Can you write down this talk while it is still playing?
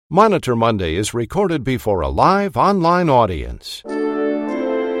Monitor Monday is recorded before a live online audience.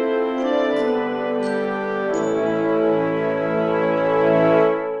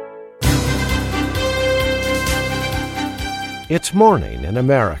 It's morning in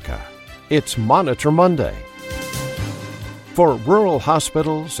America. It's Monitor Monday. For rural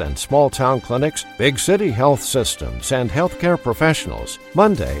hospitals and small-town clinics, big city health systems, and healthcare professionals,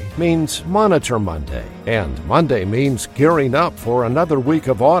 Monday means Monitor Monday. And Monday means gearing up for another week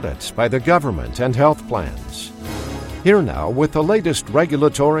of audits by the government and health plans. Here now with the latest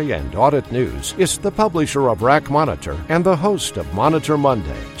regulatory and audit news is the publisher of RAC Monitor and the host of Monitor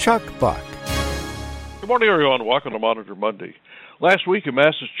Monday, Chuck Buck. Good morning, everyone. Welcome to Monitor Monday. Last week, a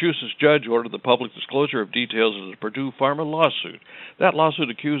Massachusetts judge ordered the public disclosure of details of the Purdue Pharma lawsuit. That lawsuit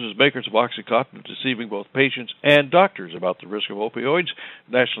accuses makers of OxyContin of deceiving both patients and doctors about the risk of opioids.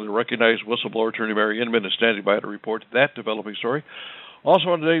 Nationally recognized whistleblower attorney Mary Inman is standing by to report that developing story. Also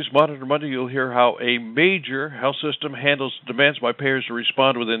on today's Monitor Monday, you'll hear how a major health system handles demands by payers to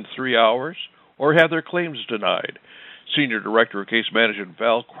respond within 3 hours or have their claims denied. Senior Director of Case Management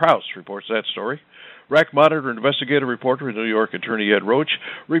Val Kraus reports that story. RAC Monitor investigative reporter and New York attorney Ed Roach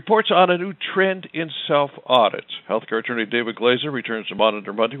reports on a new trend in self-audits. Healthcare attorney David Glazer returns to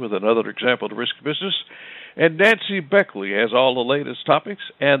Monitor Monday with another example of risk business. And Nancy Beckley has all the latest topics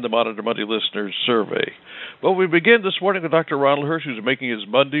and the Monitor Monday listeners survey. But we begin this morning with Dr. Ronald Hirsch, who's making his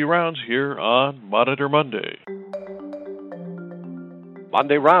Monday rounds here on Monitor Monday.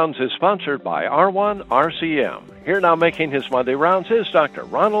 Monday Rounds is sponsored by R1 RCM. Here now making his Monday rounds is Dr.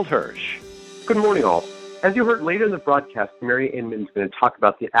 Ronald Hirsch. Good morning, all. As you heard later in the broadcast, Mary Inman is going to talk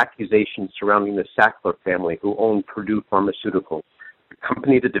about the accusations surrounding the Sackler family who owned Purdue Pharmaceuticals, the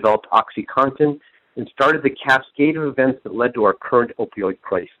company that developed OxyContin and started the cascade of events that led to our current opioid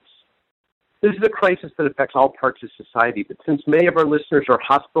crisis. This is a crisis that affects all parts of society, but since many of our listeners are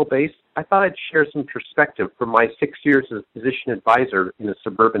hospital-based, I thought I'd share some perspective from my 6 years as a physician advisor in a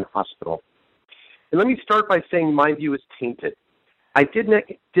suburban hospital. And let me start by saying my view is tainted. I did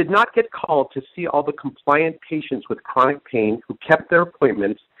not get called to see all the compliant patients with chronic pain who kept their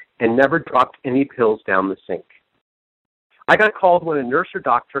appointments and never dropped any pills down the sink. I got called when a nurse or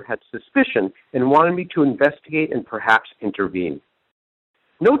doctor had suspicion and wanted me to investigate and perhaps intervene.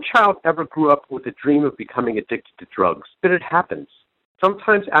 No child ever grew up with a dream of becoming addicted to drugs, but it happens.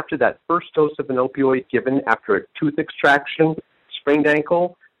 Sometimes after that first dose of an opioid given after a tooth extraction, sprained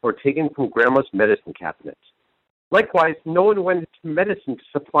ankle, or taken from grandma's medicine cabinet. Likewise, no one went into medicine to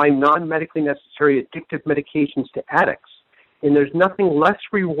supply non-medically necessary addictive medications to addicts, and there's nothing less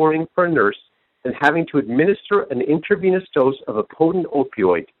rewarding for a nurse than having to administer an intravenous dose of a potent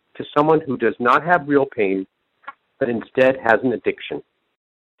opioid to someone who does not have real pain, but instead has an addiction.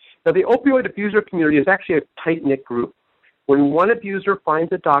 Now, the opioid abuser community is actually a tight-knit group. When one abuser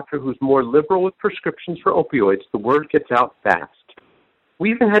finds a doctor who's more liberal with prescriptions for opioids, the word gets out fast. We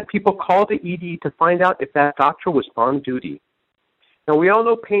even had people call the ED to find out if that doctor was on duty. Now, we all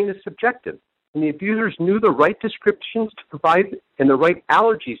know pain is subjective, and the abusers knew the right descriptions to provide and the right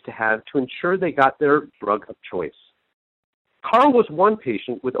allergies to have to ensure they got their drug of choice. Carl was one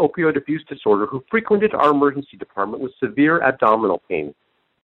patient with opioid abuse disorder who frequented our emergency department with severe abdominal pain.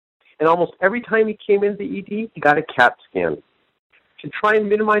 And almost every time he came into the ED, he got a CAT scan. To try and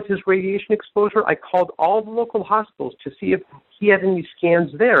minimize his radiation exposure, I called all the local hospitals to see if he had any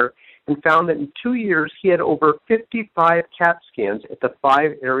scans there and found that in 2 years he had over 55 CAT scans at the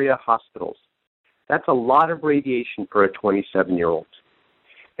 5 area hospitals. That's a lot of radiation for a 27-year-old.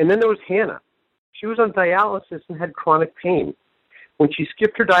 And then there was Hannah. She was on dialysis and had chronic pain. When she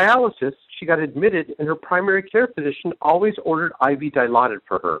skipped her dialysis, she got admitted, and her primary care physician always ordered IV Dilaudid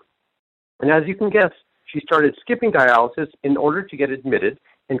for her. And as you can guess, she started skipping dialysis in order to get admitted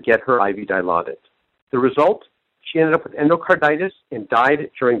and get her IV Dilaudid. The result? She ended up with endocarditis and died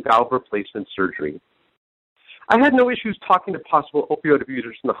during valve replacement surgery. I had no issues talking to possible opioid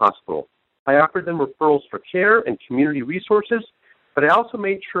abusers in the hospital. I offered them referrals for care and community resources, but I also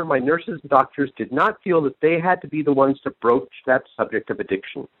made sure my nurses and doctors did not feel that they had to be the ones to broach that subject of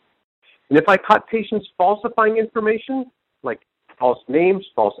addiction. And if I caught patients falsifying information, like false names,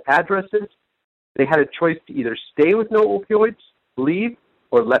 false addresses, they had a choice to either stay with no opioids, leave,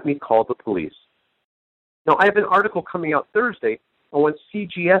 or let me call the police. Now, I have an article coming out Thursday on what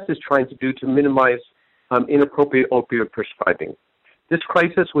CGS is trying to do to minimize inappropriate opioid prescribing. This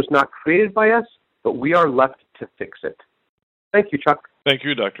crisis was not created by us, but we are left to fix it. Thank you, Chuck. Thank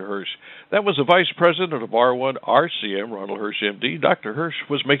you, Dr. Hirsch. That was the Vice President of R1 RCM, Ronald Hirsch, MD. Dr. Hirsch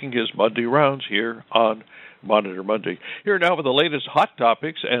was making his Monday rounds here on Monitor Monday. Here now with the latest hot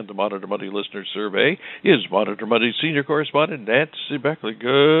topics and the Monitor Monday listener survey is Monitor Monday senior correspondent Nancy Beckley.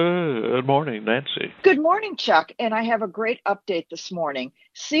 Good morning, Nancy. Good morning, Chuck. And I have a great update this morning.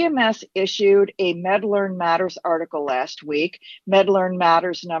 CMS issued a MedLearn Matters article last week, MedLearn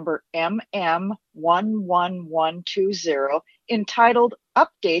Matters number MM11120, entitled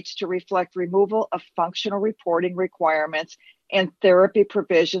Updates to Reflect Removal of Functional Reporting Requirements and Therapy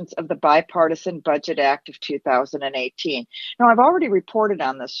Provisions of the Bipartisan Budget Act of 2018. Now, I've already reported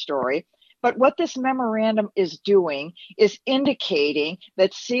on this story, but what this memorandum is doing is indicating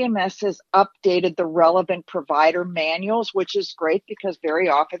that CMS has updated the relevant provider manuals, which is great because very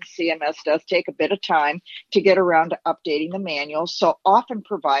often CMS does take a bit of time to get around to updating the manuals. So often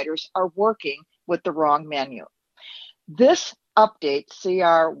providers are working with the wrong manual. This update,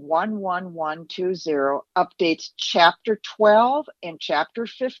 CR 11120, updates Chapter 12 and Chapter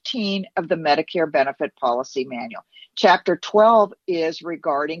 15 of the Medicare Benefit Policy Manual. Chapter 12 is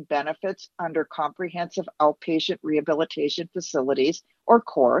regarding benefits under Comprehensive Outpatient Rehabilitation Facilities, or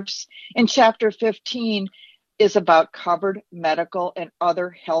CORFs, and Chapter 15 is about covered medical and other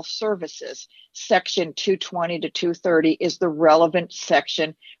health services. Section 220 to 230 is the relevant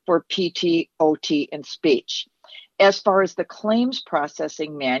section for PT, OT, and speech. As far as the claims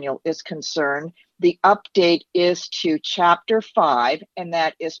processing manual is concerned, the update is to Chapter 5, and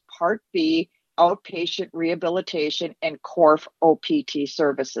that is Part B, Outpatient Rehabilitation and CORF OPT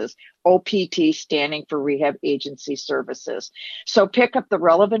services. OPT standing for Rehab Agency Services. So pick up the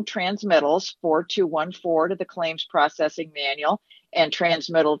relevant transmittals 4214 to the Claims Processing Manual and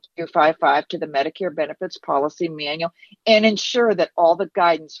transmittal 255 to the Medicare Benefits Policy Manual, and ensure that all the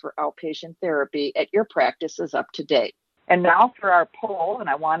guidance for outpatient therapy at your practice is up to date. And now for our poll, and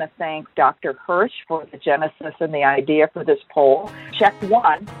I want to thank Dr. Hirsch for the genesis and the idea for this poll. Check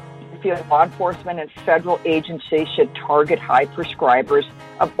 1. If you feel law enforcement and federal agencies should target high prescribers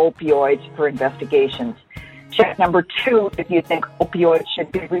of opioids for investigations. Check number 2, if you think opioids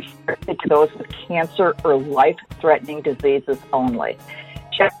should be restricted to those with cancer or life-threatening diseases only.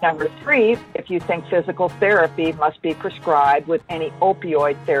 Check number 3, if you think physical therapy must be prescribed with any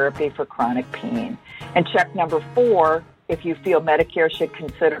opioid therapy for chronic pain. And check number 4, if you feel Medicare should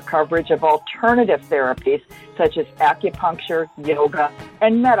consider coverage of alternative therapies such as acupuncture, yoga,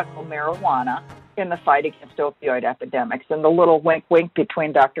 and medical marijuana in the fight against opioid epidemics. And the little wink-wink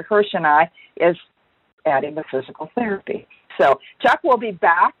between Dr. Hirsch and I is adding the physical therapy. So Chuck will be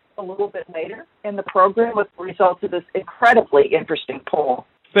back a little bit later in the program with the results of this incredibly interesting poll.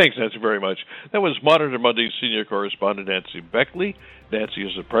 Thanks, Nancy, very much. That was Monitor Monday's senior correspondent, Nancy Beckley. Nancy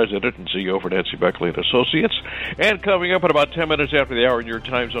is the president and CEO for Nancy Beckley & Associates. And coming up in about 10 minutes after the hour in your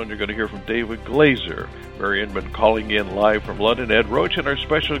time zone, you're going to hear from David Glazer. Mary Inman calling in live from London, Ed Roach, and our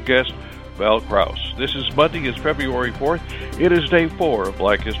special guest, Val Krause. This is Monday, is February 4th. It is day 4 of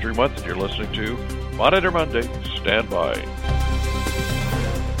Black History Month, and you're listening to Monitor Monday. Stand by.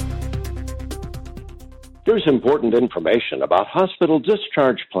 Here's important information about hospital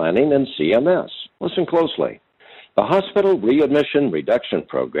discharge planning and CMS. Listen closely. The Hospital Readmission Reduction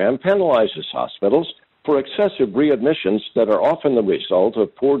Program penalizes hospitals for excessive readmissions that are often the result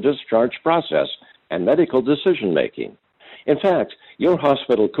of poor discharge process and medical decision-making. In fact, your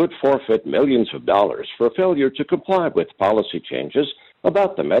hospital could forfeit millions of dollars for failure to comply with policy changes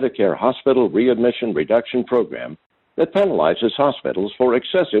about the Medicare Hospital Readmission Reduction Program that penalizes hospitals for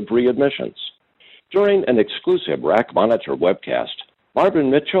excessive readmissions. During an exclusive RAC Monitor webcast,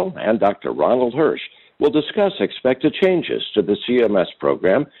 Marvin Mitchell and Dr. Ronald Hirsch will discuss expected changes to the CMS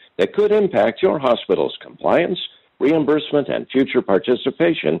program that could impact your hospital's compliance, reimbursement, and future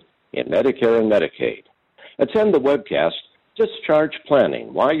participation in Medicare and Medicaid. Attend the webcast, Discharge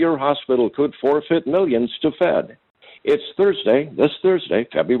Planning, Why Your Hospital Could Forfeit Millions to Fed. It's this Thursday,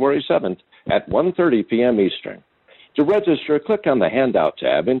 February 7th at 1:30 p.m. Eastern. To register, click on the Handout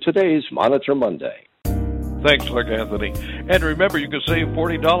tab in today's Monitor Monday. Thanks, Clark Anthony. And remember, you can save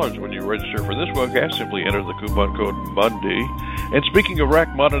 $40 when you register for this webcast. Simply enter the coupon code MONDAY. And speaking of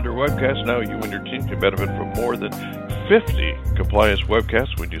RAC Monitor webcasts, now you and your team can benefit from more than 50 compliance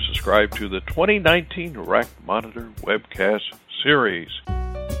webcasts when you subscribe to the 2019 RAC Monitor webcast series.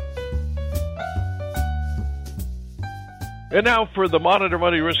 And now for the Monitor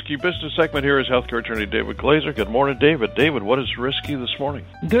Monday Risky Business segment, here is healthcare attorney David Glazer. Good morning, David. David, what is risky this morning?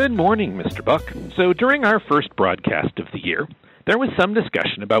 Good morning, Mr. Buck. So during our first broadcast of the year, there was some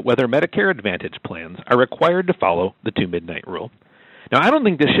discussion about whether Medicare Advantage plans are required to follow the 2-midnight rule. Now, I don't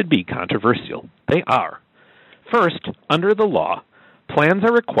think this should be controversial. They are. First, under the law, plans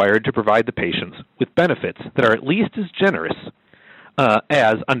are required to provide the patients with benefits that are at least as generous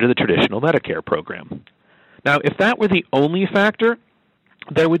as under the traditional Medicare program. Now, if that were the only factor,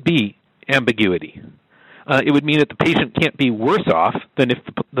 there would be ambiguity. It would mean that the patient can't be worse off than if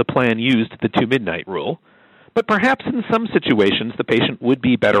the plan used the Two-Midnight Rule, but perhaps in some situations the patient would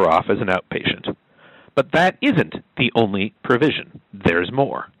be better off as an outpatient. But that isn't the only provision. There's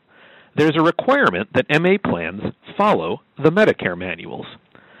more. There's a requirement that MA plans follow the Medicare manuals.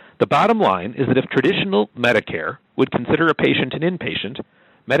 The bottom line is that if traditional Medicare would consider a patient an inpatient,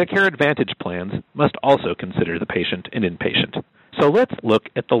 Medicare Advantage plans must also consider the patient an inpatient. So let's look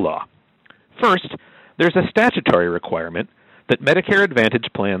at the law. First, there's a statutory requirement that Medicare Advantage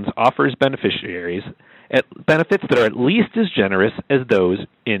plans offers beneficiaries at benefits that are at least as generous as those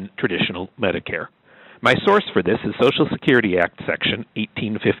in traditional Medicare. My source for this is Social Security Act Section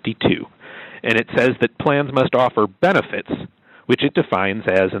 1852, and it says that plans must offer benefits, which it defines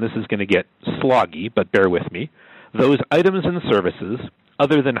as, and this is going to get sloggy, but bear with me, those items and services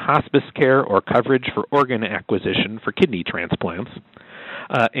other than hospice care or coverage for organ acquisition for kidney transplants,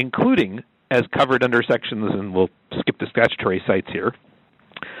 including as covered under sections, and we'll skip the statutory sites here,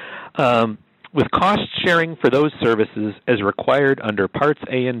 with cost sharing for those services as required under Parts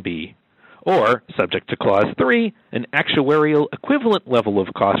A and B, or, subject to Clause 3, an actuarial equivalent level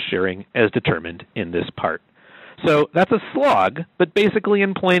of cost sharing as determined in this part. So that's a slog, but basically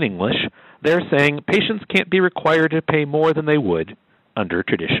in plain English, they're saying patients can't be required to pay more than they would under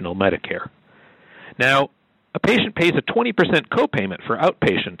traditional Medicare. Now, a patient pays a 20% copayment for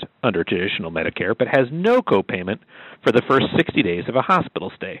outpatient under traditional Medicare, but has no copayment for the first 60 days of a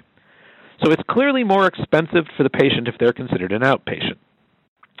hospital stay. So it's clearly more expensive for the patient if they're considered an outpatient.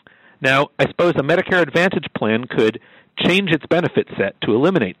 Now, I suppose a Medicare Advantage plan could change its benefit set to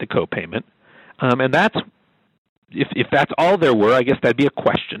eliminate the copayment, and that's, if that's all there were, I guess that'd be a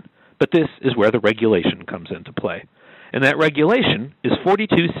question. But this is where the regulation comes into play. And that regulation is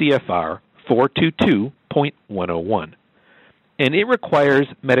 42 CFR 422.101. And it requires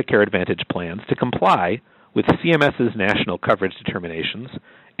Medicare Advantage plans to comply with CMS's national coverage determinations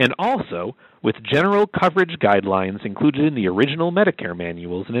and also with general coverage guidelines included in the original Medicare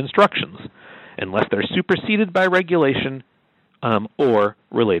manuals and instructions, unless they're superseded by regulation or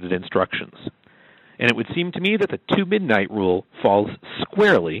related instructions. And it would seem to me that the Two-Midnight Rule falls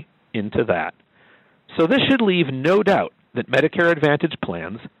squarely into that. So this should leave no doubt that Medicare Advantage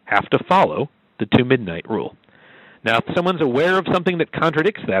plans have to follow the Two-Midnight Rule. Now, if someone's aware of something that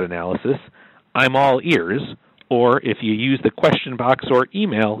contradicts that analysis, I'm all ears, or if you use the question box or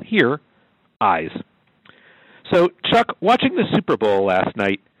email here, eyes. So, Chuck, watching the Super Bowl last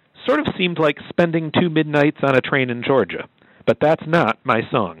night sort of seemed like spending 2 midnights on a train in Georgia, but that's not my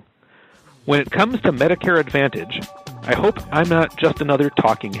song. When it comes to Medicare Advantage, I hope I'm not just another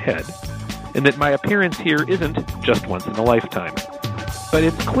talking head, and that my appearance here isn't just once in a lifetime. But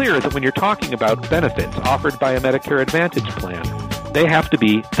it's clear that when you're talking about benefits offered by a Medicare Advantage plan, they have to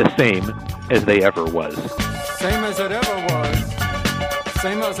be the same as they ever was. Same as it ever was.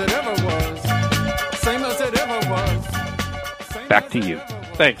 Same as it ever was. Same as it ever was. Back to you.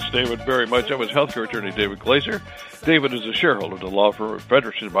 Thanks, David, very much. That was healthcare attorney David Glazer. David is a shareholder of the law firm of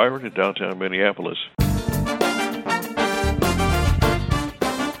Frederickson Byron in downtown Minneapolis.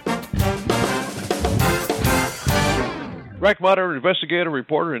 RAC Monitor investigative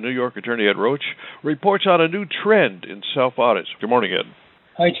reporter and New York attorney Ed Roach reports on a new trend in self-audits. Good morning, Ed.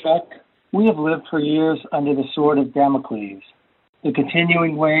 Hi, Chuck. We have lived for years under the sword of Damocles, the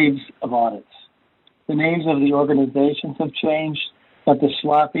continuing waves of audits. The names of the organizations have changed, but the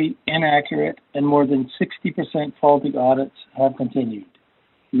sloppy, inaccurate, and more than 60% faulty audits have continued.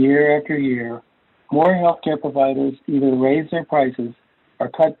 Year after year, more healthcare providers either raise their prices or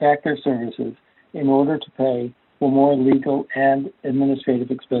cut back their services in order to pay for more legal and administrative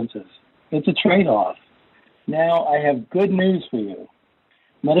expenses. It's a trade-off. Now I have good news for you.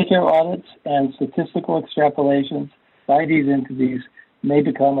 Medicare audits and statistical extrapolations by these entities may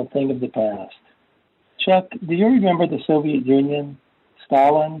become a thing of the past. Chuck, do you remember the Soviet Union,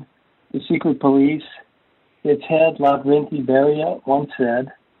 Stalin, the secret police? Its head, Lavrentiy Beria, once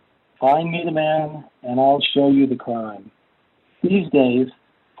said, "Find me the man, and I'll show you the crime." These days,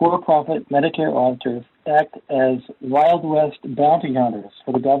 for-profit Medicare auditors act as Wild West bounty hunters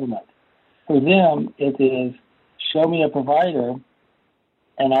for the government. For them, it is, show me a provider,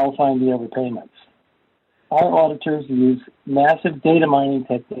 and I'll find the overpayments. Our auditors use massive data mining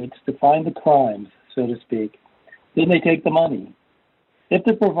techniques to find the crimes, so to speak. Then they take the money. If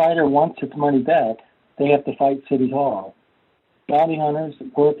the provider wants its money back, they have to fight City Hall. Bounty hunters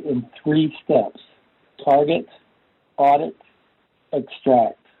work in 3 steps: target, audit,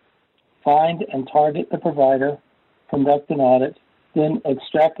 extract. Find and target the provider, conduct an audit, then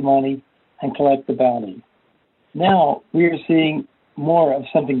extract the money and collect the bounty. Now we are seeing more of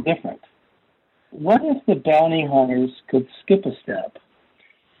something different. What if the bounty hunters could skip a step?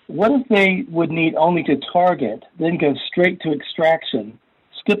 What if they would need only to target, then go straight to extraction,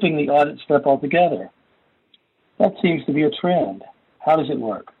 skipping the audit step altogether? That seems to be a trend. How does it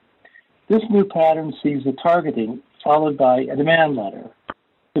work? This new pattern sees the targeting followed by a demand letter.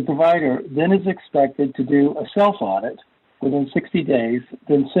 The provider then is expected to do a self-audit within 60 days,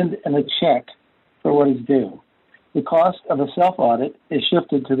 then send in a check for what is due. The cost of a self-audit is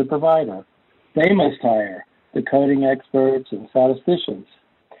shifted to the provider. They must hire the coding experts and statisticians.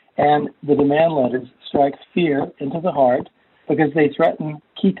 And the demand letters strike fear into the heart because they threaten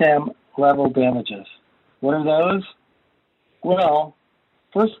QI-TEM-level damages. What are those? Well,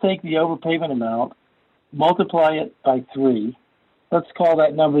 first take the overpayment amount, multiply it by 3. Let's call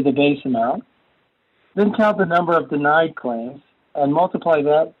that number the base amount. Then count the number of denied claims and multiply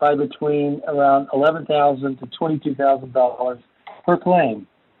that by between around $11,000 to $22,000 per claim.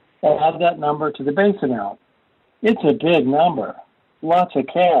 And add that number to the base amount. It's a big number. Lots of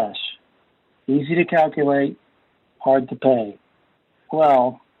cash. Easy to calculate, hard to pay.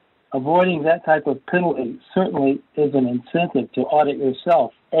 Well, avoiding that type of penalty certainly is an incentive to audit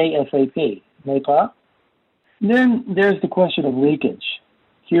yourself ASAP. N'est pas? Then there's the question of leakage.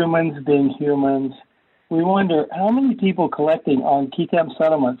 Humans being humans, we wonder how many people collecting on QI-TEM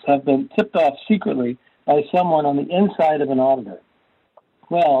settlements have been tipped off secretly by someone on the inside of an auditor.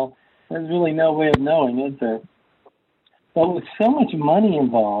 Well, there's really no way of knowing, is there? But with so much money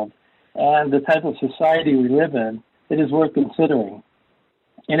involved and the type of society we live in, it is worth considering.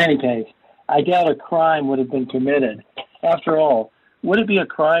 In any case, I doubt a crime would have been committed. After all, would it be a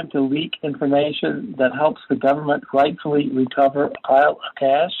crime to leak information that helps the government rightfully recover a pile of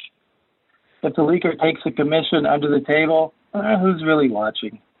cash? If the leaker takes a commission under the table, who's really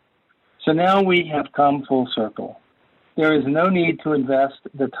watching? So now we have come full circle. There is no need to invest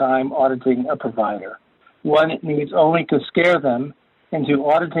the time auditing a provider. One needs only to scare them into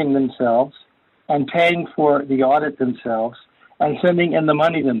auditing themselves and paying for the audit themselves and sending in the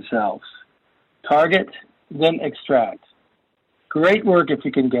money themselves. Target, then extract. Great work if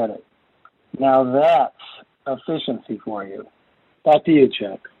you can get it. Now that's efficiency for you. Back to you,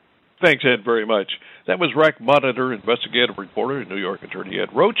 Chuck. Thanks, Ed, very much. That was RAC Monitor investigative reporter and New York attorney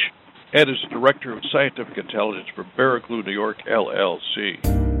Ed Roach. Ed is the Director of Scientific Intelligence for Barraclough, New York, LLC.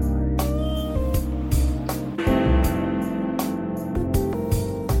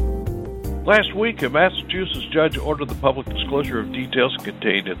 Last week, a Massachusetts judge ordered the public disclosure of details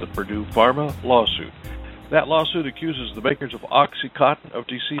contained in the Purdue Pharma lawsuit. That lawsuit accuses the makers of OxyContin of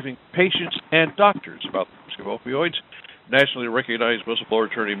deceiving patients and doctors about the risk of opioids. Nationally recognized whistleblower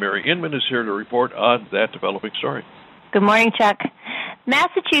attorney Mary Inman is here to report on that developing story. Good morning, Chuck.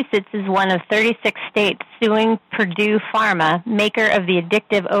 Massachusetts is one of 36 states suing Purdue Pharma, maker of the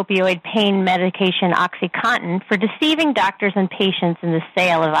addictive opioid pain medication OxyContin, for deceiving doctors and patients in the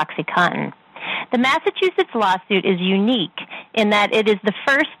sale of OxyContin. The Massachusetts lawsuit is unique in that it is the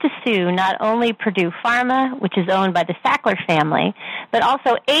first to sue not only Purdue Pharma, which is owned by the Sackler family, but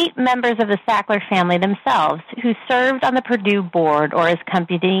also 8 members of the Sackler family themselves who served on the Purdue board or as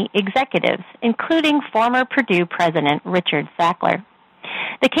company executives, including former Purdue president Richard Sackler.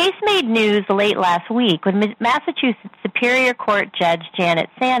 The case made news late last week when Massachusetts Superior Court Judge Janet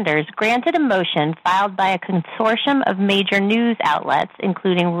Sanders granted a motion filed by a consortium of major news outlets,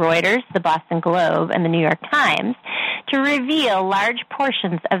 including Reuters, the Boston Globe, and the New York Times, to reveal large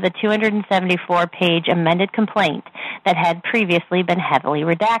portions of the 274-page amended complaint that had previously been heavily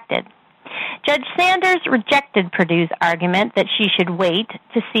redacted. Judge Sanders rejected Purdue's argument that she should wait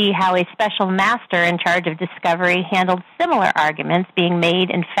to see how a special master in charge of discovery handled similar arguments being made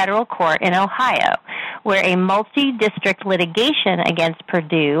in federal court in Ohio, where a multi-district litigation against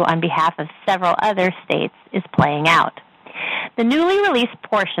Purdue on behalf of several other states is playing out. The newly released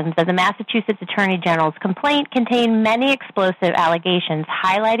portions of the Massachusetts Attorney General's complaint contain many explosive allegations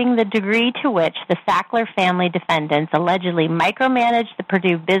highlighting the degree to which the Sackler family defendants allegedly micromanaged the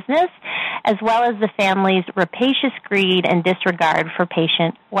Purdue business, as well as the family's rapacious greed and disregard for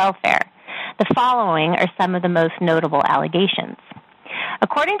patient welfare. The following are some of the most notable allegations.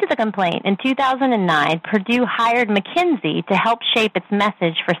 According to the complaint, in 2009, Purdue hired McKinsey to help shape its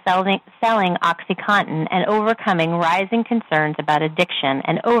message for selling OxyContin and overcoming rising concerns about addiction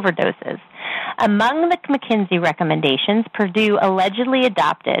and overdoses. Among the McKinsey recommendations Purdue allegedly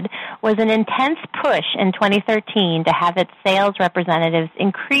adopted was an intense push in 2013 to have its sales representatives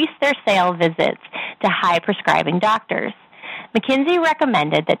increase their sale visits to high-prescribing doctors. McKinsey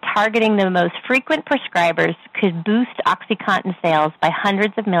recommended that targeting the most frequent prescribers could boost OxyContin sales by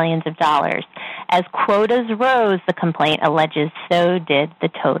hundreds of millions of dollars. As quotas rose, the complaint alleges, so did the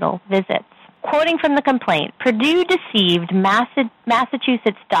total visits. Quoting from the complaint, Purdue deceived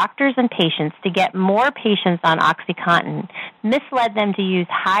Massachusetts doctors and patients to get more patients on OxyContin, misled them to use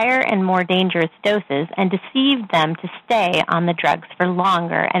higher and more dangerous doses, and deceived them to stay on the drugs for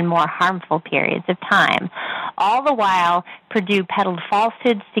longer and more harmful periods of time. All the while, Purdue peddled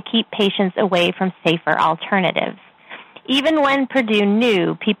falsehoods to keep patients away from safer alternatives. Even when Purdue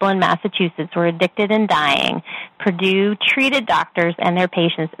knew people in Massachusetts were addicted and dying, Purdue treated doctors and their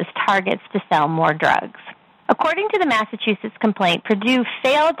patients as targets to sell more drugs. According to the Massachusetts complaint, Purdue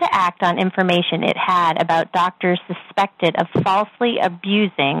failed to act on information it had about doctors suspected of falsely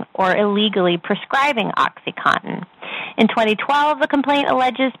abusing or illegally prescribing OxyContin. In 2012, the complaint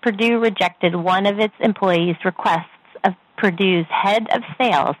alleges Purdue rejected one of its employees' requests of Purdue's head of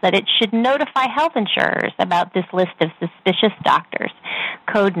sales that it should notify health insurers about this list of suspicious doctors,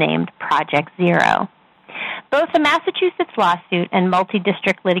 codenamed Project Zero. Both the Massachusetts lawsuit and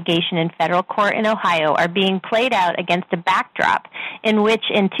multi-district litigation in federal court in Ohio are being played out against a backdrop in which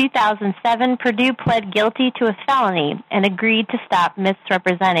in 2007 Purdue pled guilty to a felony and agreed to stop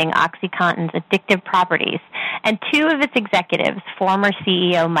misrepresenting OxyContin's addictive properties, and two of its executives, former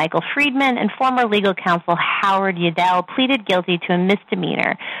CEO Michael Friedman and former legal counsel Howard Udell, pleaded guilty to a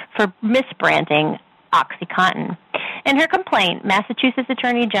misdemeanor for misbranding OxyContin. In her complaint, Massachusetts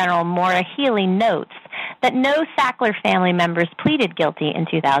Attorney General Maura Healey notes that no Sackler family members pleaded guilty in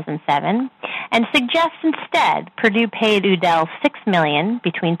 2007 and suggests instead Purdue paid Udell $6 million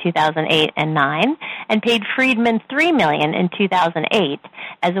between 2008 and 2009 and paid Friedman $3 million in 2008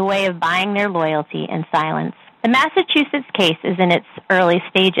 as a way of buying their loyalty and silence. The Massachusetts case is in its early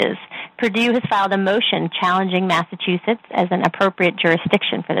stages. Purdue has filed a motion challenging Massachusetts as an appropriate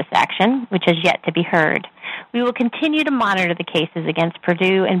jurisdiction for this action, which has yet to be heard. We will continue to monitor the cases against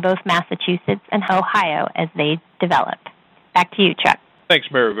Purdue in both Massachusetts and Ohio as they develop. Back to you, Chuck. Thanks,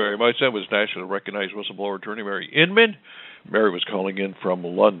 Mary, very much. That was nationally recognized whistleblower attorney Mary Inman. Mary was calling in from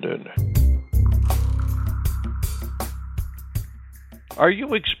London. Are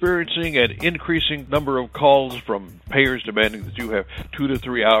you experiencing an increasing number of calls from payers demanding that you have 2 to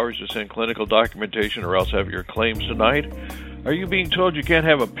 3 hours to send clinical documentation or else have your claims denied? Are you being told you can't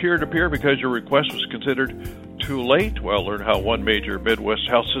have a peer-to-peer because your request was considered too late? Well, learn how one major Midwest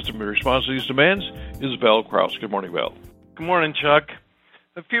health system responds to these demands. Isabel Kraus. Good morning, Val. Good morning, Chuck.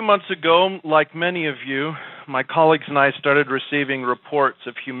 A few months ago, like many of you, my colleagues and I started receiving reports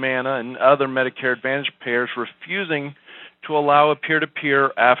of Humana and other Medicare Advantage payers refusing to allow a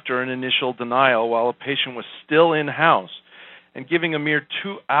peer-to-peer after an initial denial while a patient was still in-house, and giving a mere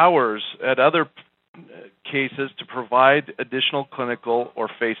 2 hours at other cases to provide additional clinical or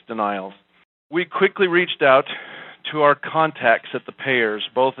face denials. We quickly reached out to our contacts at the payers,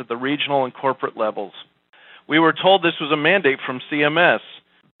 both at the regional and corporate levels. We were told this was a mandate from CMS,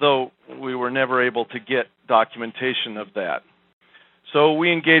 though we were never able to get documentation of that. So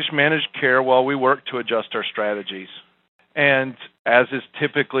we engaged managed care while we worked to adjust our strategies. And as is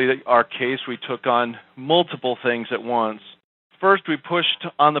typically our case, we took on multiple things at once. First, we pushed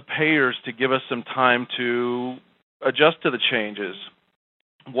on the payers to give us some time to adjust to the changes.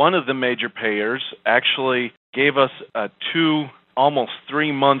 One of the major payers actually gave us a 2, almost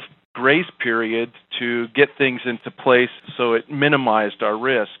 3-month grace period to get things into place so it minimized our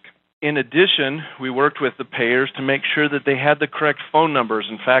risk. In addition, we worked with the payers to make sure that they had the correct phone numbers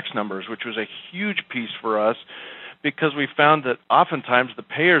and fax numbers, which was a huge piece for us, because we found that oftentimes the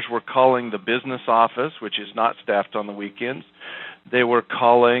payers were calling the business office, which is not staffed on the weekends. They were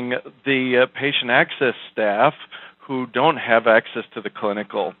calling the patient access staff who don't have access to the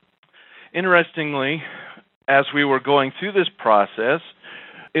clinical. Interestingly, as we were going through this process,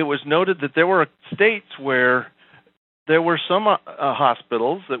 it was noted that there were states where there were some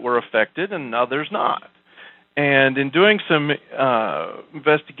hospitals that were affected and others not. And in doing some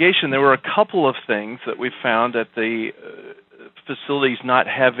investigation, there were a couple of things that we found at the facilities not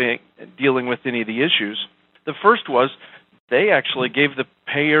dealing with any of the issues. The first was they actually gave the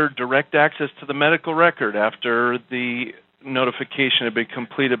payer direct access to the medical record after the notification had been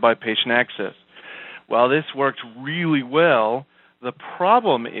completed by patient access. While this worked really well, the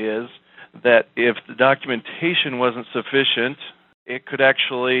problem is that if the documentation wasn't sufficient, it could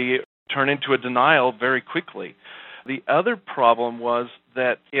actually turn into a denial very quickly. The other problem was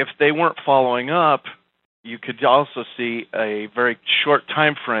that if they weren't following up, you could also see a very short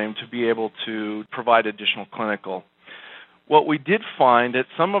time frame to be able to provide additional clinical. what we did find at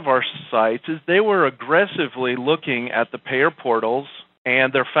some of our sites is they were aggressively looking at the payer portals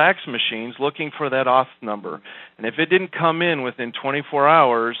and their fax machines looking for that auth number. And if it didn't come in within 24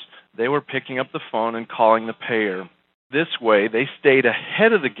 hours, they were picking up the phone and calling the payer. This way, they stayed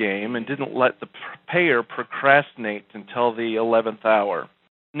ahead of the game and didn't let the payer procrastinate until the 11th hour.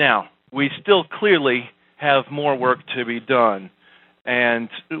 Now, we still clearly have more work to be done, and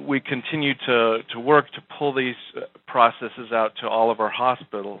we continue to work to pull these processes out to all of our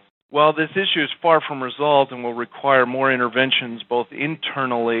hospitals. While this issue is far from resolved and will require more interventions both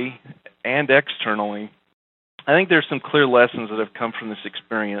internally and externally, I think there's some clear lessons that have come from this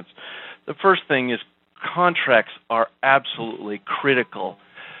experience. The first thing is contracts are absolutely critical.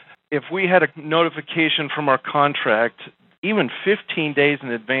 If we had a notification from our contract, even 15 days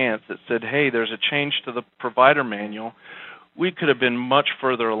in advance, that said, hey, there's a change to the provider manual, we could have been much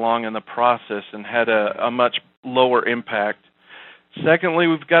further along in the process and had a much lower impact. Secondly,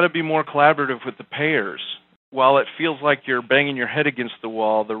 we've got to be more collaborative with the payers. While it feels like you're banging your head against the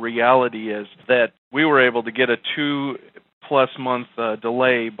wall, the reality is that we were able to get a 2+ month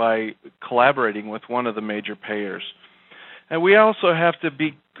delay by collaborating with one of the major payers. And we also have to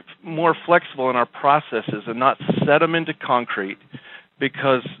be more flexible in our processes and not set them into concrete,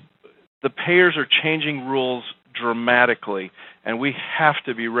 because the payers are changing rules dramatically, and we have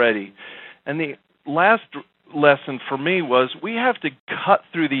to be ready. And the last lesson for me was we have to cut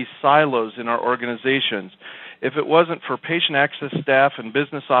through these silos in our organizations. If it wasn't for patient access staff and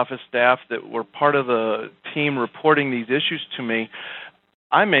business office staff that were part of the team reporting these issues to me,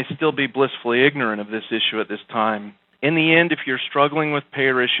 I may still be blissfully ignorant of this issue at this time. In the end, if you're struggling with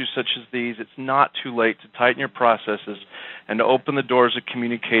payer issues such as these, it's not too late to tighten your processes and to open the doors of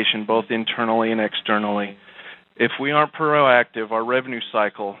communication both internally and externally. If we aren't proactive, our revenue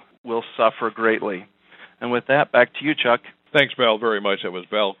cycle will suffer greatly. And with that, back to you, Chuck. Thanks, Val, very much. That was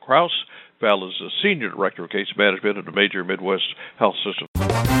Val Kraus. Val is the Senior Director of Case Management at a major Midwest health system.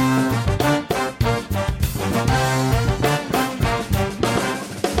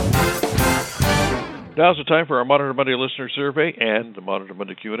 Now's the time for our Monitor Monday listener survey and the Monitor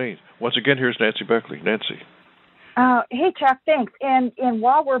Monday Q&A. Once again, here's Nancy Beckley. Nancy. Hey, Chuck, thanks. And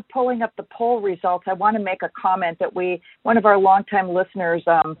while we're pulling up the poll results, I want to make a comment that one of our longtime listeners,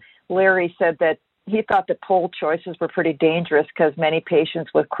 Larry, said that he thought the poll choices were pretty dangerous because many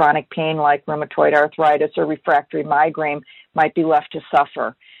patients with chronic pain like rheumatoid arthritis or refractory migraine might be left to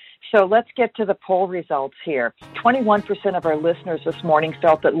suffer. So let's get to the poll results here. 21% of our listeners this morning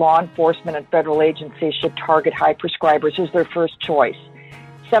felt that law enforcement and federal agencies should target high prescribers as their first choice.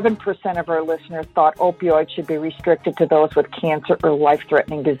 7% of our listeners thought opioids should be restricted to those with cancer or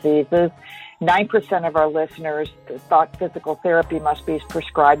life-threatening diseases. 9% of our listeners thought physical therapy must be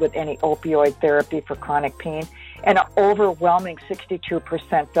prescribed with any opioid therapy for chronic pain. And an overwhelming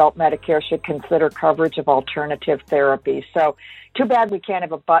 62% felt Medicare should consider coverage of alternative therapies. So too bad we can't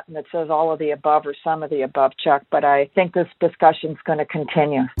have a button that says all of the above or some of the above, Chuck, but I think this discussion is going to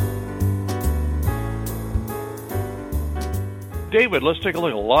continue. David, let's take a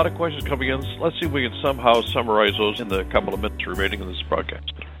look. A lot of questions coming in. Let's see if we can somehow summarize those in the couple of minutes remaining in this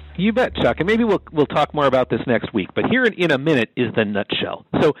broadcast. You bet, Chuck. And maybe we'll talk more about this next week. But here in a minute is the nutshell.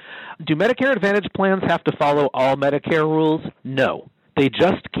 So do Medicare Advantage plans have to follow all Medicare rules? No. They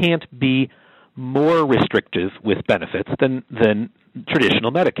just can't be more restrictive with benefits than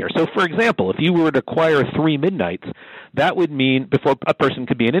traditional Medicare. So, for example, if you were to acquire 3 midnights, that would mean before a person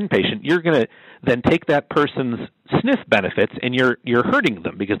could be an inpatient, you're going to then take that person's SNF benefits and you're hurting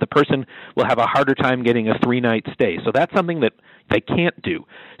them because the person will have a harder time getting a 3-night stay. So that's something that they can't do.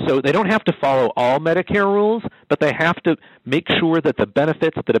 So they don't have to follow all Medicare rules, but they have to make sure that the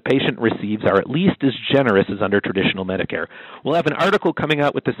benefits that a patient receives are at least as generous as under traditional Medicare. We'll have an article coming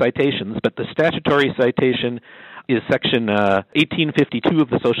out with the citations, but the statutory citation is Section 1852 of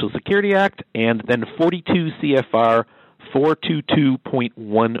the Social Security Act and then 42 CFR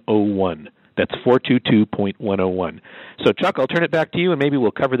 422.101. That's 422.101. So, Chuck, I'll turn it back to you, and maybe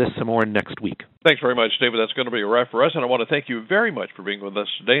we'll cover this some more next week. Thanks very much, David. That's going to be a wrap for us, and I want to thank you very much for being with us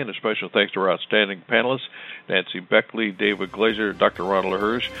today, and a special thanks to our outstanding panelists, Nancy Beckley, David Glazer, Dr. Ronald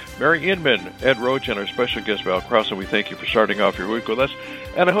Hirsch, Mary Inman, Ed Roach, and our special guest, Val Kraus, and we thank you for starting off your week with us.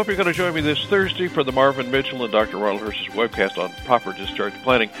 And I hope you're going to join me this Thursday for the Marvin Mitchell and Dr. Ronald Hirsch's webcast on proper discharge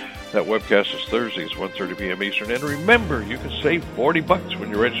planning. That webcast is Thursdays, 1:30 p.m. Eastern. And remember, you can save $40 when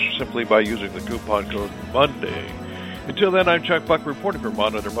you register simply by using the coupon code MONDAY. Until then, I'm Chuck Buck reporting for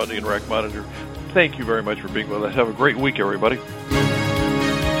Monitor Monday and Rack Monitor. Thank you very much for being with us. Have a great week, everybody.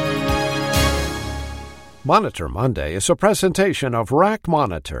 Monitor Monday is a presentation of Rack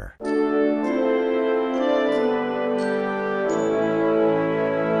Monitor.